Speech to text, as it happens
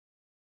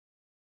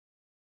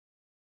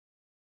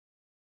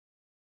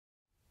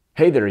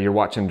Hey there, you're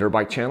watching Dirt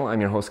Bike Channel.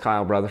 I'm your host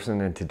Kyle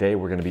Brotherson, and today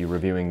we're going to be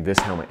reviewing this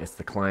helmet. It's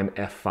the Klim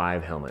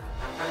F5 helmet.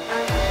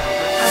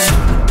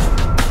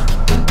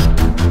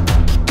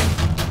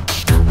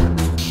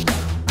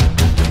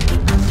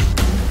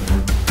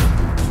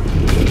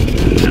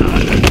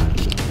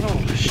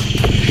 Oh,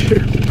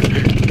 shoot.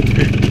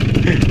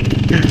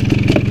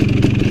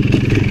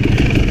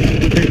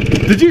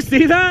 Did you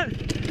see that?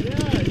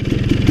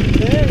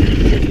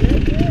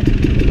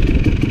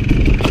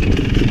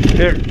 Yeah.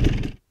 Here.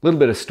 A little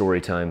bit of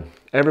story time.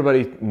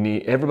 Everybody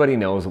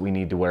knows that we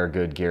need to wear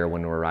good gear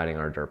when we're riding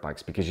our dirt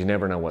bikes because you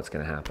never know what's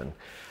going to happen.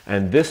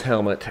 And this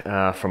helmet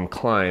from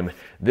Klim,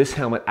 this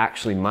helmet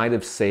actually might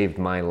have saved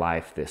my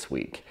life this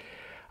week.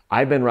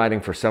 I've been riding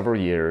for several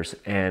years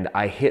and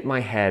I hit my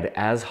head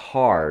as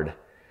hard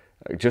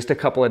just a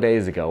couple of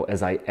days ago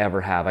as I ever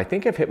have. I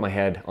think I've hit my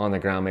head on the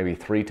ground maybe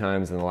 3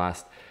 times in the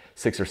last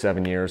 6 or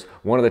 7 years.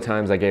 One of the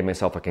times I gave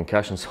myself a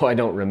concussion, so I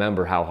don't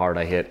remember how hard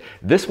I hit.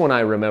 This one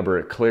I remember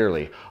it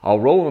clearly. I'll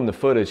roll in the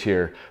footage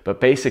here, but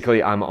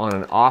basically I'm on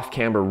an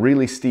off-camber,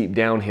 really steep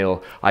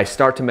downhill. I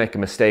start to make a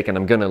mistake and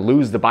I'm gonna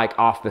lose the bike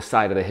off the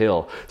side of the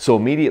hill. So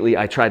immediately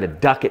I try to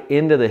duck it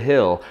into the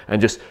hill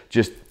and just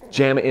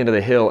jam it into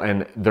the hill,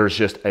 and there's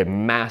just a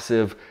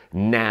massive,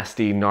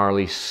 nasty,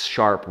 gnarly,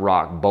 sharp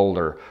rock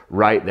boulder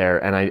right there,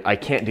 and I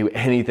can't do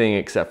anything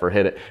except for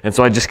hit it. And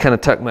so I just kind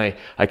of tuck my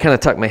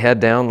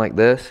head down like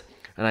this,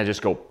 and I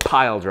just go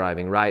pile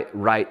driving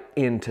right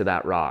into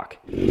that rock.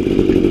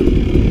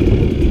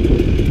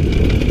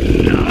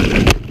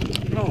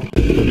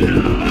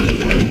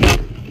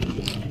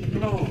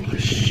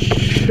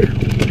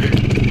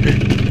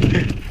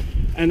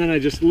 And then I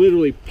just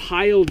literally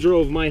pile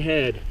drove my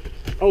head.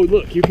 Oh,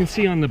 look, you can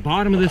see on the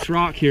bottom of this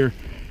rock here,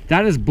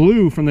 that is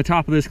blue from the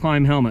top of this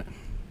Klim helmet.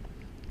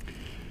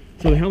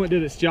 So the helmet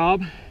did its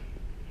job.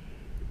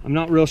 I'm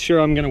not real sure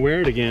I'm gonna wear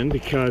it again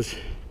because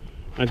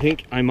I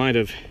think I might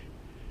have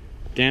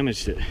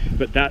damaged it.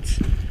 But that's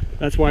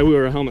why we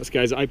wear helmets,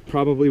 guys. I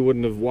probably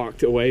wouldn't have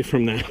walked away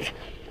from that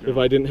if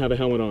I didn't have a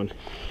helmet on.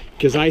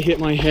 Because I hit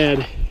my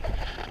head.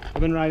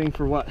 I've been riding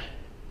for what,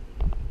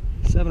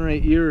 7 or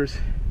 8 years.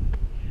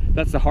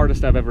 That's the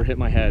hardest I've ever hit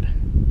my head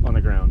on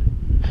the ground.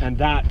 And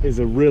that is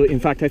a really, in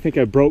fact, I think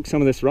I broke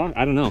some of this rock.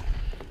 I don't know.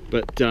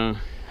 But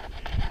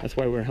that's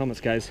why we wear helmets,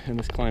 guys. And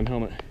this Klim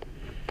helmet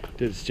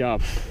did its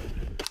job.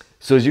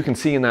 So as you can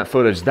see in that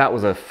footage, that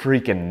was a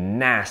freaking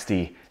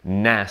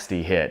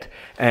nasty hit.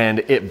 And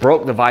it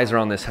broke the visor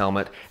on this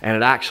helmet. And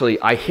it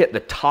actually, I hit the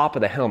top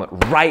of the helmet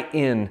right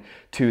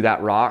into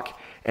that rock.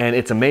 And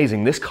it's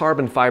amazing. This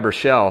carbon fiber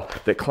shell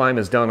that Klim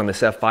has done on this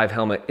F5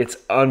 helmet, it's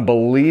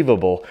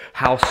unbelievable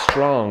how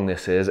strong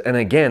this is. And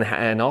again,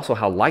 and also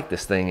how light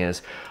this thing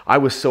is. I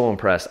was so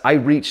impressed. I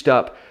reached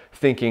up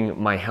thinking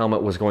my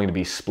helmet was going to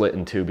be split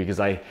in two because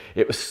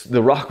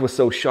the rock was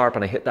so sharp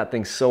and I hit that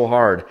thing so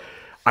hard.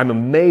 I'm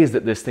amazed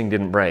that this thing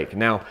didn't break.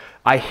 Now,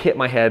 I hit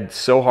my head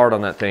so hard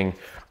on that thing,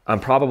 I'm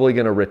probably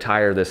gonna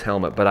retire this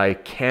helmet, but I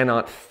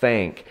cannot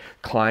thank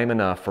Klim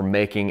enough for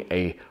making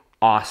a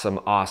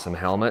awesome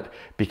helmet,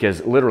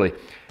 because literally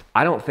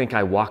I don't think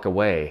I walk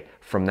away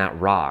from that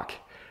rock.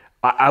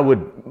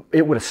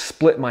 It would have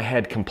split my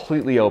head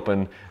completely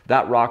open.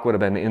 That rock would have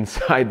been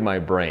inside my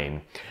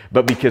brain.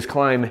 But because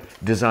Klim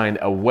designed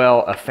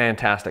a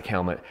fantastic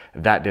helmet,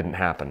 that didn't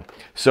happen.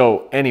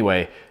 So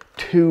anyway,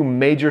 2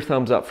 major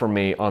thumbs up for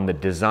me on the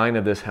design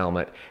of this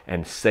helmet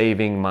and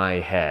saving my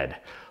head.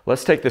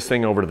 Let's take this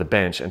thing over to the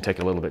bench and take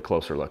a little bit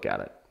closer look at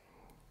it.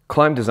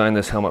 Klim designed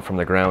this helmet from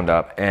the ground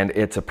up, and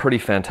it's a pretty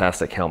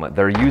fantastic helmet.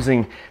 They're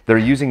using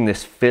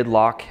this FID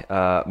lock,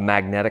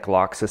 magnetic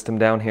lock system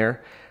down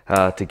here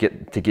to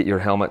get your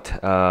helmet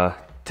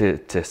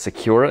to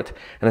secure it.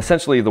 And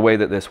essentially, the way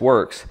that this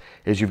works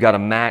is you've got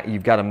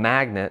a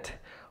magnet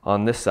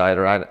on this side,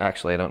 or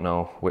actually I don't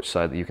know which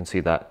side. That you can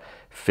see that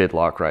FID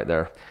lock right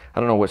there. I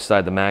don't know which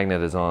side the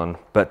magnet is on,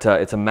 but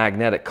it's a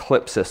magnetic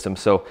clip system.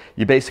 So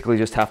you basically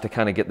just have to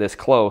kind of get this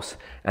close,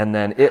 and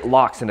then it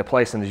locks into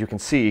place. And as you can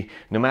see,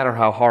 no matter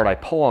how hard I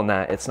pull on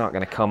that, it's not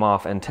going to come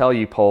off until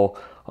you pull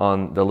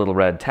on the little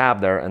red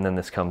tab there, and then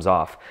this comes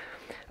off.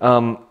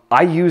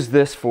 I used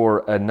this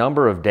for a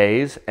number of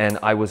days, and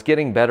I was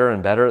getting better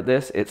and better at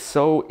this. It's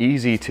so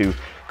easy to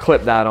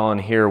clip that on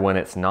here when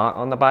it's not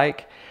on the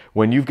bike.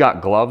 When you've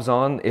got gloves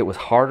on, it was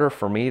harder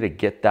for me to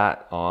get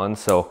that on.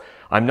 So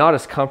I'm not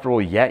as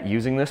comfortable yet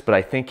using this, but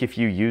I think if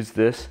you use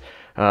this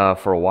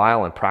for a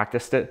while and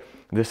practiced it,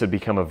 this would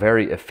become a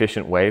very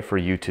efficient way for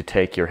you to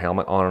take your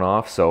helmet on and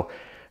off. So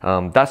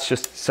that's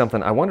just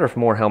something. I wonder if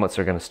more helmets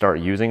are going to start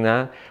using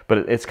that, but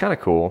it's kind of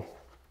cool.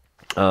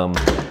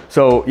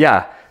 So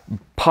yeah,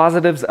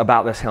 positives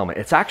about this helmet.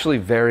 It's actually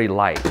very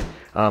light.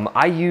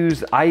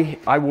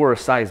 I wore a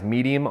size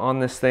medium on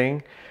this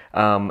thing.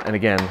 And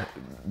again,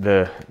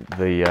 the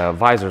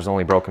visor is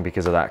only broken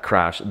because of that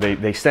crash.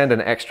 They send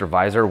an extra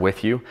visor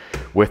with you,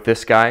 with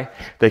this guy.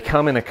 They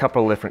come in a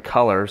couple of different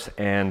colors,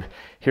 and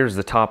here's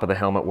the top of the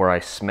helmet where I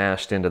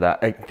smashed into that.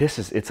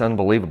 It's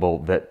unbelievable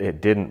that it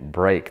didn't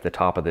break the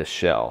top of this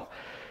shell.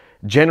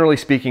 Generally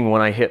speaking,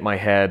 when I hit my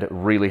head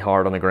really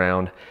hard on the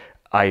ground,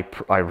 I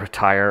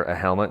retire a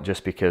helmet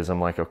just because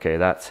I'm like,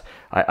 okay,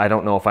 I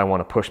don't know if I want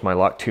to push my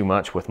luck too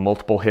much with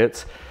multiple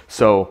hits.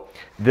 So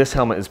this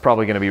helmet is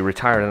probably going to be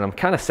retired, and I'm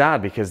kind of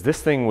sad because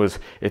this thing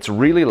it's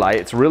really light,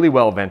 it's really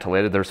well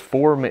ventilated. There's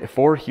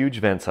four huge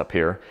vents up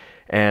here,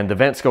 and the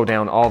vents go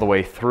down all the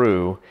way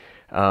through,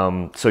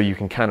 so you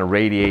can kind of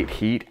radiate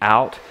heat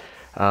out.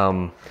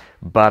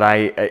 But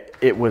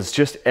it was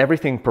just,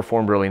 everything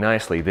performed really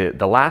nicely.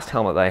 The last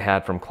helmet that I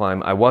had from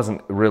Klim, I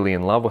wasn't really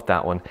in love with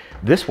that one.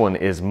 This one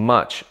is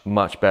much,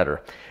 much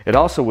better. It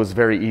also was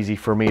very easy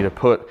for me to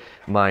put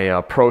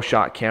my Pro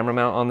Shot camera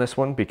mount on this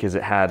one because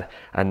it had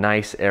a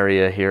nice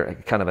area here,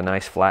 kind of a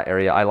nice flat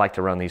area. I like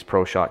to run these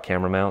Pro Shot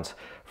camera mounts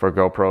for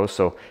GoPros,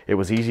 so it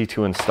was easy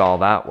to install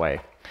that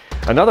way.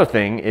 Another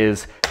thing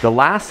is the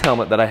last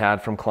helmet that I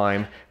had from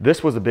Klim,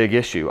 this was a big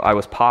issue. I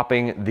was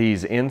popping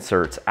these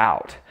inserts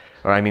out.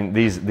 Or I mean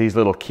these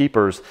little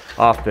keepers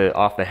off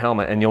the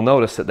helmet, and you'll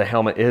notice that the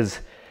helmet is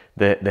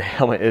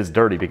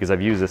dirty because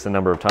I've used this a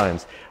number of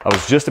times. I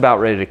was just about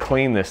ready to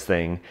clean this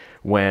thing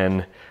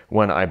when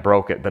I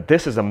broke it. But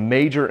this is a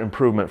major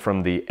improvement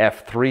from the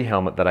F3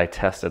 helmet that I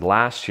tested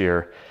last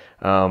year.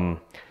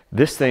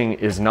 This thing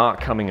is not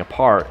coming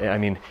apart. I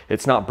mean,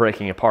 it's not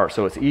breaking apart,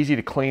 so it's easy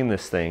to clean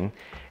this thing,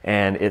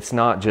 and it's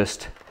not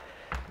just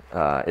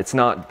it's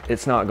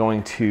not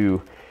going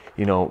to,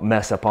 you know,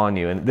 mess up on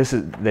you. And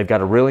they've got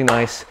a really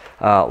nice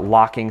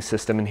locking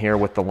system in here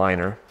with the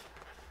liner,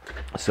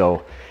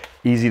 so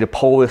easy to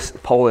pull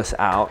this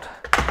out,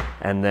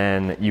 and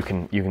then you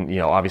can you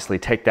know, obviously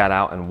take that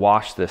out and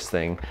wash this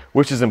thing,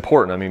 which is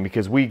important. I mean,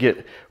 because we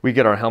get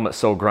our helmet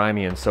so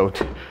grimy and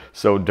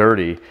so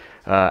dirty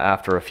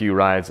after a few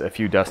rides, a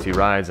few dusty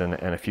rides and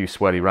a few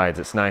sweaty rides.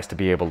 It's nice to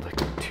be able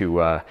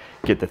to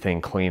get the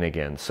thing clean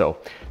again. So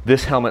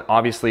this helmet,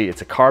 obviously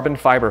it's a carbon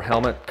fiber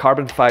helmet,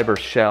 carbon fiber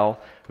shell,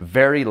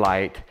 very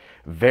light,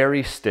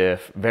 very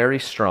stiff, very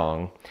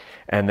strong.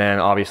 And then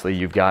obviously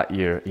you've got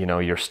your, you know,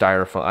 your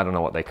styrofoam, I don't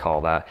know what they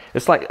call that.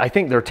 It's like, I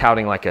think they're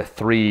touting like a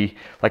three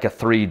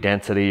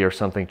density or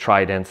something,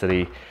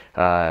 tri-density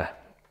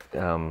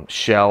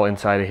shell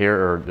inside of here,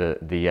 or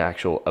the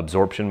actual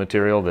absorption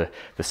material, the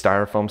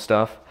styrofoam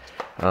stuff.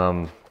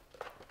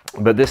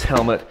 But this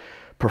helmet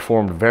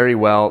performed very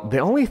well. The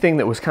only thing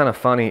that was kind of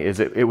funny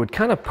is it would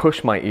kind of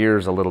push my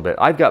ears a little bit.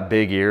 I've got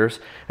big ears,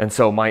 and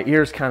so my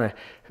ears kind of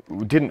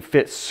didn't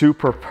fit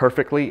super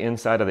perfectly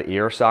inside of the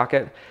ear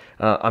socket.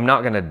 I'm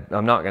not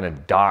gonna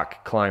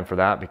dock Klim for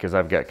that because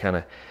I've got kind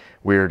of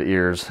weird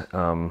ears.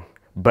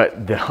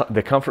 But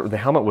the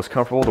helmet was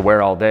comfortable to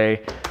wear all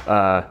day,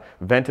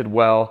 vented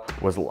well,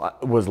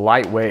 was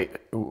lightweight.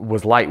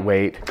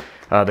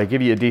 They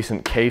give you a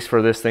decent case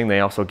for this thing.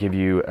 They also give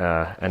you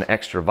an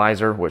extra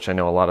visor, which I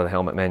know a lot of the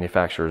helmet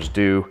manufacturers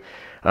do.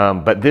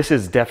 But this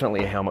is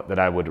definitely a helmet that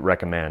I would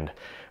recommend.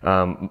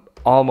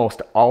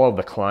 Almost all of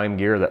the Klim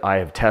gear that I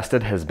have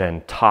tested has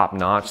been top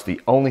notch.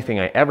 The only thing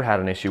I ever had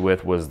an issue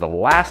with was the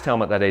last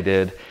helmet that I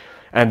did,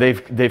 and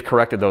they've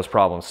corrected those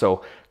problems.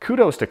 So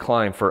kudos to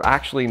Klim for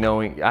actually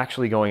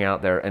going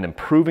out there and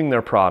improving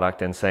their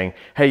product and saying,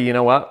 hey, you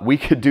know what, we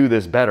could do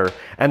this better.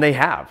 And they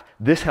have.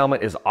 This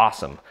helmet is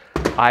awesome.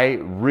 I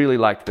really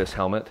liked this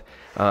helmet,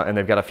 and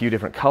they've got a few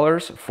different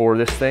colors for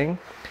this thing.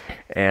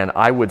 And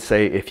I would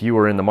say if you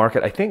were in the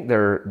market, I think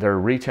they're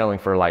retailing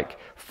for like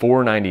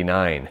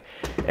 $4.99.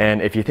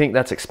 And if you think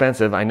that's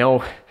expensive, I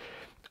know,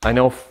 you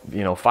know,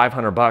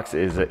 $500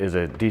 is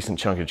a decent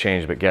chunk of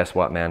change, but guess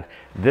what, man?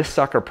 This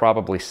sucker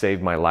probably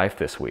saved my life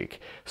this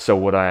week. So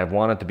would I have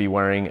wanted to be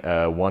wearing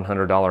a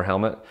 $100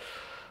 helmet?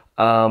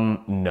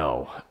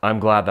 No. I'm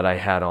glad that I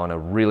had on a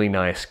really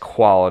nice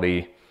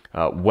quality,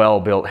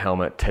 well-built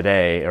helmet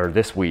today or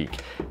this week,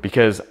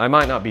 because I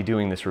might not be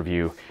doing this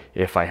review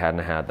if I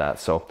hadn't had that.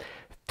 So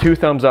 2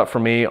 thumbs up for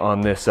me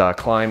on this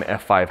Klim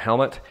F5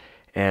 helmet.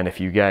 And if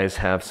you guys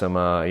have some,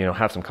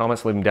 have some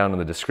comments, leave them down in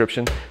the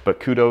description.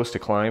 But kudos to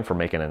Klim for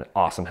making an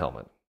awesome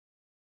helmet.